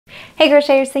Hey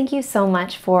crocheters, thank you so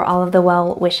much for all of the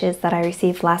well wishes that I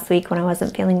received last week when I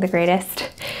wasn't feeling the greatest.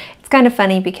 It's kind of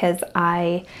funny because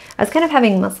I was kind of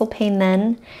having muscle pain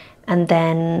then, and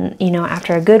then, you know,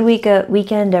 after a good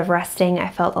weekend of resting, I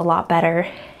felt a lot better,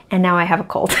 and now I have a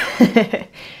cold.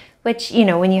 Which, you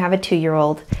know, when you have a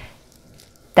 2-year-old,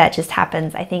 that just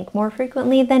happens, I think, more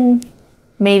frequently than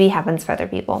maybe happens for other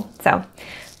people. So,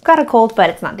 I've got a cold, but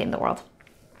it's not the end of the world.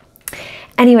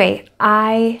 Anyway,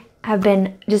 I have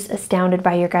been just astounded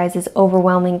by your guys'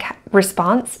 overwhelming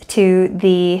response to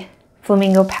the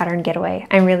flamingo pattern giveaway.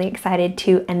 I'm really excited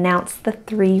to announce the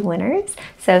 3 winners,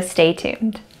 so stay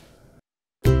tuned.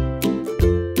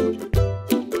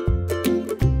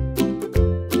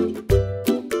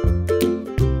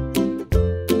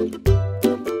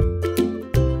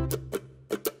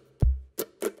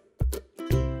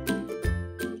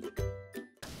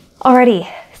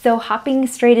 Alrighty. So hopping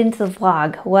straight into the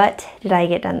vlog, what did I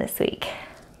get done this week?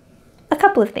 A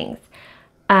couple of things.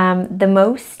 The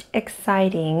most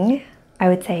exciting, I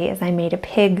would say, is I made a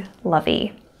pig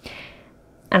lovey.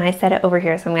 And I set it over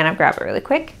here, so I'm gonna grab it really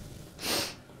quick.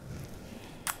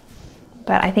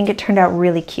 But I think it turned out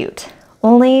really cute.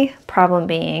 Only problem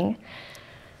being,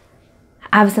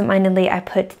 absentmindedly, I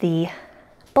put the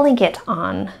blanket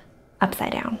on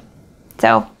upside down.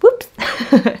 So, whoops.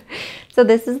 So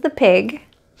this is the pig.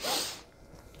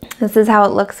 This is how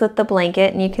it looks with the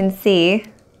blanket, and you can see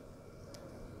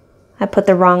I put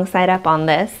the wrong side up on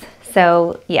this.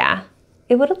 So yeah,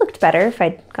 it would have looked better if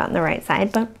I'd gotten the right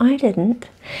side, but I didn't.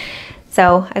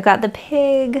 So I got the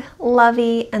pig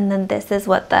lovey, and then this is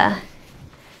what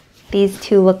these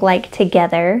two look like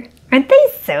together. Aren't they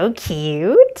so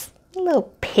cute?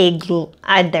 Little pig,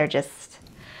 they're just,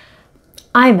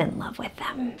 I'm in love with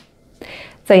them.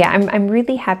 So yeah, I'm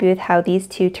really happy with how these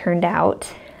two turned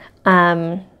out.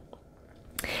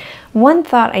 One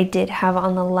thought I did have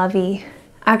on the lovey,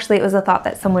 actually it was a thought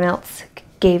that someone else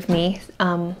gave me.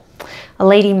 A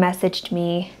lady messaged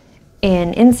me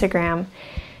in Instagram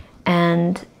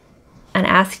and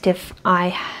asked if I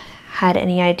had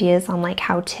any ideas on like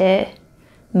how to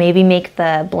maybe make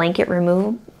the blanket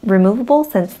removable,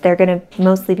 since they're gonna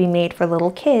mostly be made for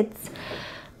little kids.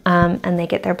 And they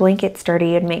get their blankets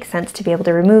dirty, it makes sense to be able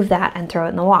to remove that and throw it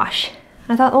in the wash.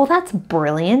 I thought, oh, that's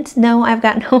brilliant. No, I've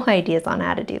got no ideas on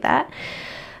how to do that.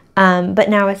 But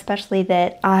now, especially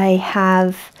that I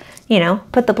have, you know,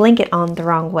 put the blanket on the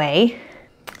wrong way,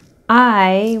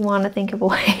 I want to think of a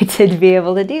way to be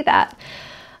able to do that.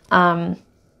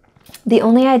 The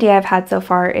only idea I've had so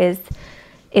far is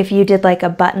if you did like a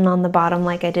button on the bottom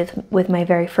like I did with my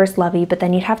very first lovey, but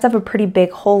then you'd have to have a pretty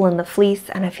big hole in the fleece,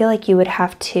 and I feel like you would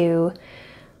have to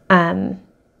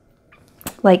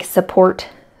like support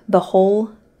the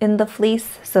hole in the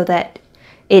fleece so that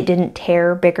it didn't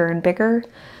tear bigger and bigger,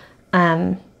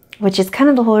 which is kind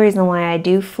of the whole reason why I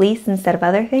do fleece instead of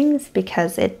other things,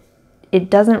 because it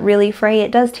doesn't really fray.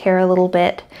 It does tear a little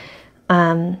bit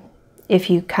if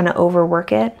you kind of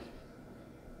overwork it.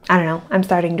 I don't know, I'm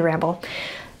starting to ramble.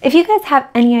 If you guys have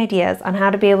any ideas on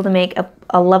how to be able to make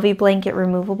a lovey blanket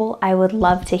removable, I would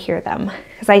love to hear them,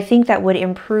 because I think that would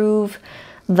improve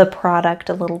the product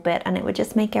a little bit and it would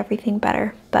just make everything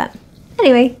better. But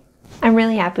anyway, I'm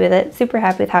really happy with it. Super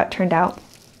happy with how it turned out.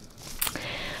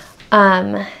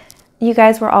 You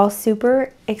guys were all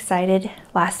super excited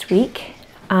last week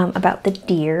about the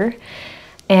deer,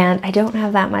 and I don't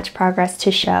have that much progress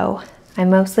to show. I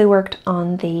mostly worked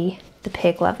on the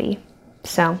pig lovey.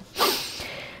 So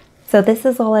this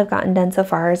is all I've gotten done so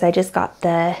far, is I just got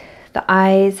the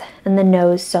eyes and the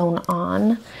nose sewn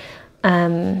on.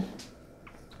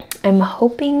 I'm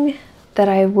hoping that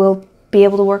I will be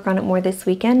able to work on it more this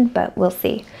weekend, but we'll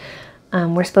see.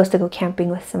 We're supposed to go camping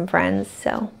with some friends,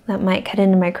 so that might cut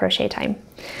into my crochet time.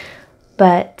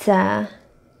 But I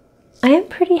am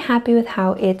pretty happy with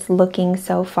how it's looking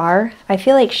so far. I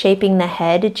feel like shaping the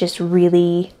head just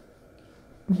really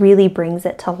brings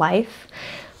it to life.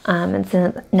 And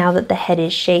so now that the head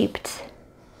is shaped,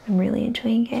 I'm really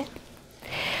enjoying it.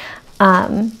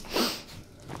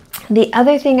 The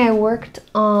other thing I worked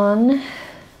on,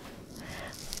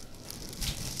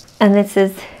 and this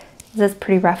is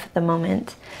pretty rough at the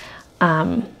moment.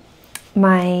 One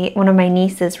of my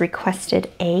nieces requested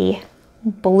a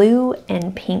blue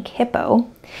and pink hippo,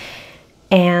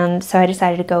 and so I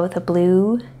decided to go with a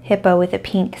blue hippo with a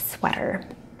pink sweater.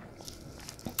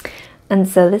 And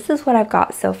so this is what I've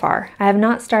got so far. I have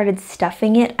not started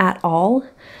stuffing it at all.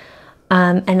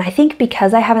 And I think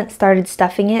because I haven't started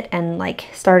stuffing it and like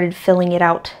started filling it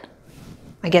out,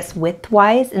 I guess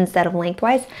width-wise instead of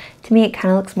lengthwise, to me it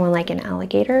kind of looks more like an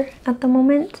alligator at the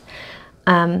moment.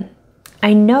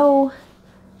 I know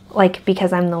like,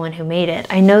 because I'm the one who made it,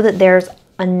 I know that there's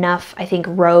enough, I think,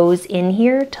 rows in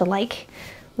here to like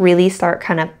really start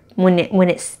kind of, when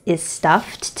it is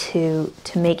stuffed, to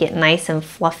make it nice and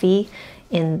fluffy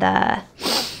in the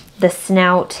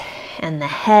snout and the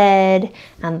head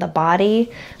and the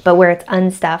body. But where it's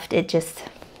unstuffed, it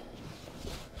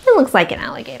looks like an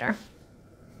alligator.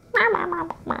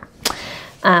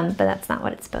 But that's not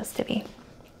what it's supposed to be.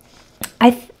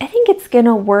 I think it's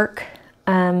gonna work.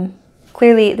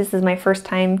 Clearly this is my first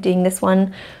time doing this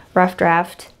one, rough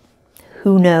draft,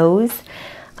 who knows?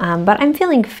 But I'm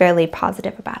feeling fairly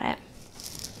positive about it.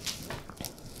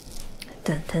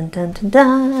 Dun, dun, dun, dun,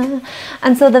 dun.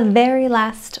 And so the very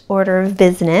last order of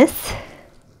business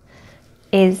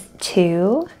is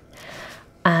to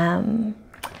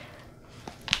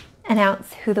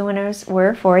announce who the winners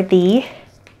were for the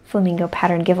flamingo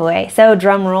pattern giveaway. So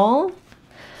drum roll.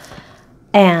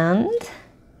 And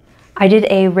I did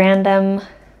a random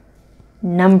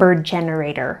number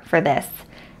generator for this,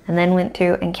 and then went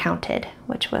through and counted,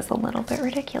 which was a little bit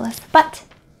ridiculous, but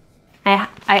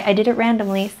I did it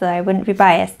randomly so that I wouldn't be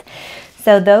biased.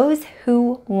 So those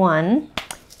who won,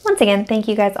 once again, thank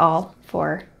you guys all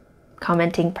for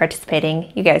commenting,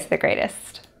 participating. You guys are the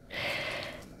greatest.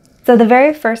 So the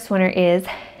very first winner is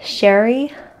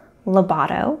Sherry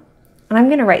Lobato, and I'm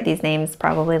gonna write these names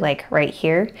probably like right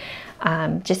here,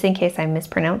 just in case I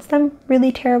mispronounce them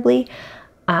really terribly.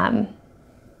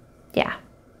 Yeah,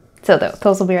 so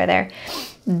those will be right there.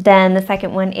 Then the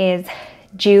second one is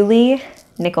Julie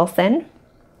Nichelson,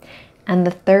 and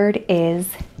the third is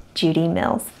Judi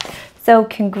Mills. So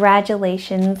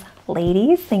congratulations,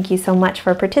 ladies. Thank you so much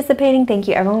for participating. Thank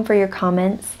you everyone for your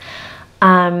comments.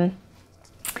 And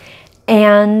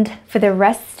for the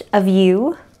rest of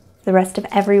you, the rest of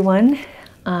everyone,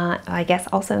 I guess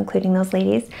also including those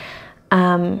ladies,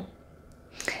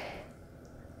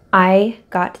 I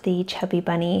got the Chubby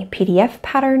Bunny PDF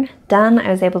pattern done.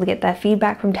 I was able to get that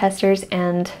feedback from testers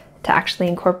and to actually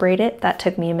incorporate it. That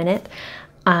took me a minute.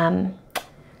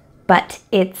 But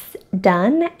it's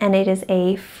done, and it is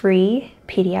a free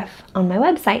PDF on my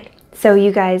website. So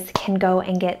you guys can go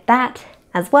and get that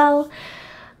as well.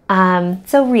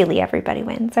 So really everybody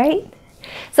wins, right?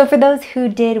 So for those who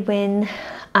did win,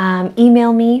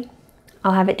 email me.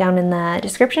 I'll have it down in the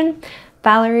description.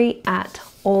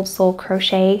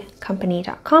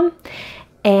 Valerie@oldsoulcrochetcompany.com,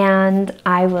 and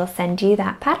I will send you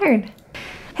that pattern.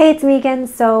 Hey, it's me again.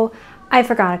 So I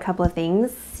forgot a couple of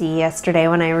things yesterday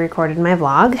when I recorded my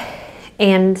vlog,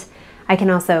 and I can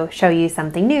also show you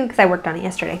something new because I worked on it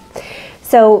yesterday.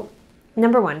 So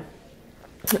number one,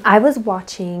 I was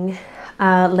watching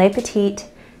Les Petites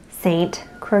Saint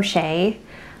Crochet.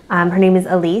 Her name is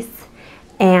Elise,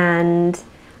 and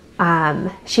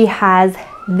she has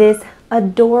this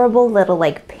adorable little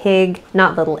like pig,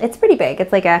 not little, it's pretty big.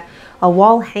 It's like a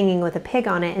wall hanging with a pig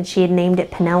on it, and she had named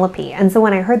it Penelope. And so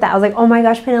when I heard that, I was like, oh my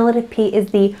gosh, Penelope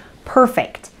is the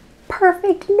perfect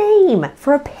name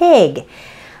for a pig.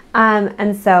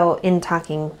 And so in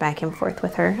talking back and forth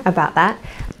with her about that,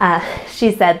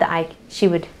 she said that she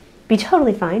would be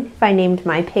totally fine if I named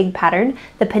my pig pattern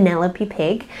the Penelope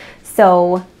pig.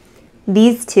 So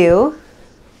these two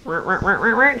are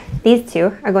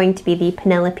going to be the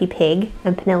Penelope Pig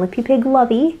and Penelope Pig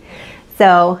Lovey.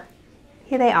 So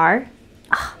here they are.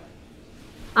 Oh,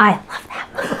 I love them.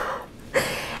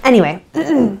 Anyway,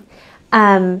 so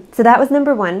that was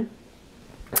number one.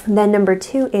 Then number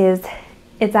two is,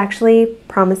 it's actually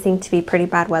promising to be pretty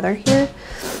bad weather here.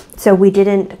 So we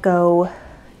didn't go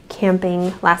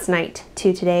camping last night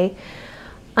to today.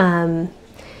 And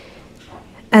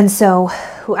so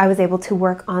I was able to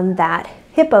work on that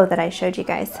hippo that I showed you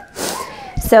guys.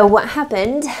 So what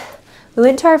happened, we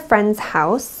went to our friend's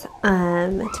house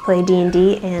to play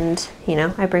D&D, and you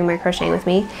know, I bring my crocheting with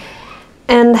me,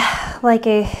 and like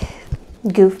a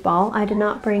goofball, I did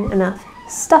not bring enough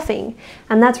stuffing,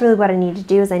 and that's really what I needed to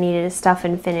do, is I needed to stuff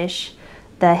and finish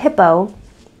the hippo,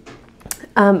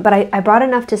 but I brought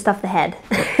enough to stuff the head.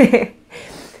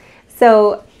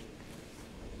 So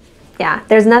yeah,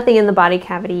 there's nothing in the body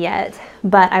cavity yet,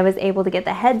 but I was able to get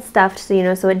the head stuffed, so you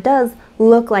know, so it does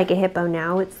look like a hippo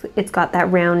now. It's got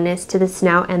that roundness to the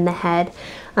snout and the head,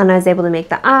 and I was able to make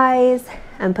the eyes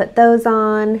and put those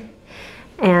on,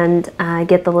 and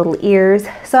get the little ears.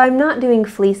 So I'm not doing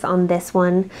fleece on this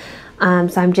one,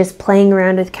 so I'm just playing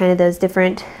around with kind of those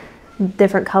different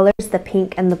colors, the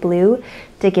pink and the blue,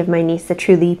 to give my niece a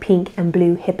truly pink and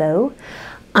blue hippo.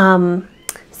 So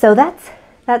that's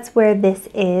where this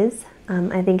is.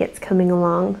 I think it's coming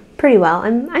along pretty well.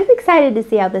 I'm excited to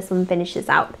see how this one finishes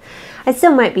out. I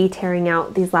still might be tearing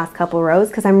out these last couple rows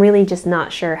because I'm really just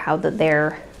not sure how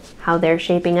they're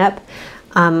shaping up.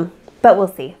 But we'll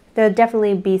see. There'll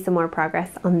definitely be some more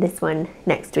progress on this one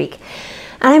next week.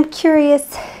 And I'm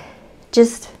curious,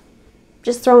 just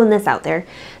throwing this out there.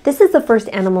 This is the first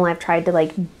animal I've tried to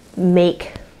like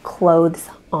make clothes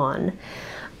on.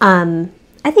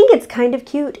 I think it's kind of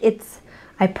cute.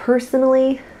 I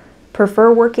personally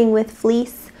prefer working with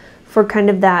fleece for kind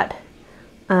of that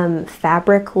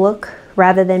fabric look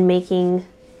rather than making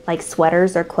like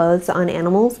sweaters or clothes on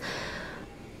animals.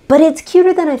 But it's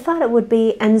cuter than I thought it would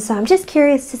be, and so I'm just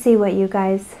curious to see what you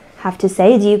guys have to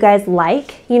say. Do you guys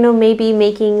like, you know, maybe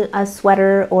making a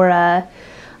sweater or a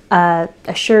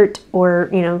shirt or,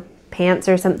 you know, pants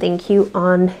or something cute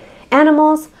on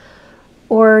animals?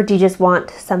 Or do you just want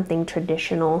something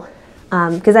traditional?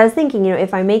 Because I was thinking, you know,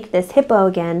 if I make this hippo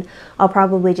again, I'll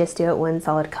probably just do it one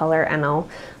solid color and I'll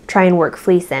try and work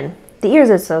fleece in. The ears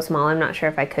are so small, I'm not sure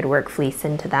if I could work fleece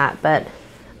into that, but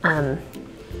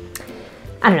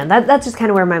I don't know, that's just kind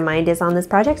of where my mind is on this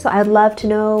project, so I'd love to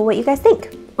know what you guys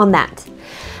think on that.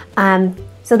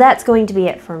 So that's going to be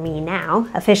it for me now,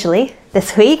 officially,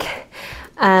 this week.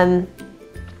 There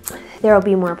will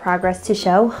be more progress to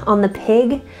show on the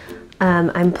pig.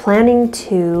 I'm planning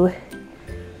to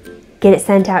get it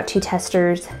sent out to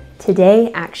testers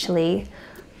today, actually,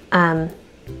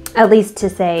 at least to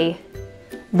say,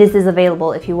 this is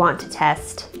available if you want to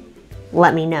test,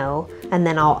 let me know, and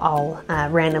then I'll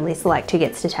randomly select who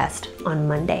gets to test on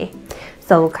Monday.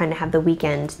 So we'll kind of have the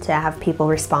weekend to have people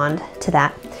respond to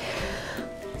that.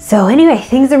 So anyway,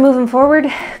 things are moving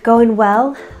forward, going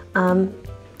well.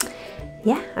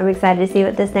 Yeah, I'm excited to see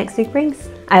what this next week brings.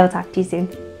 I will talk to you soon.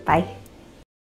 Bye.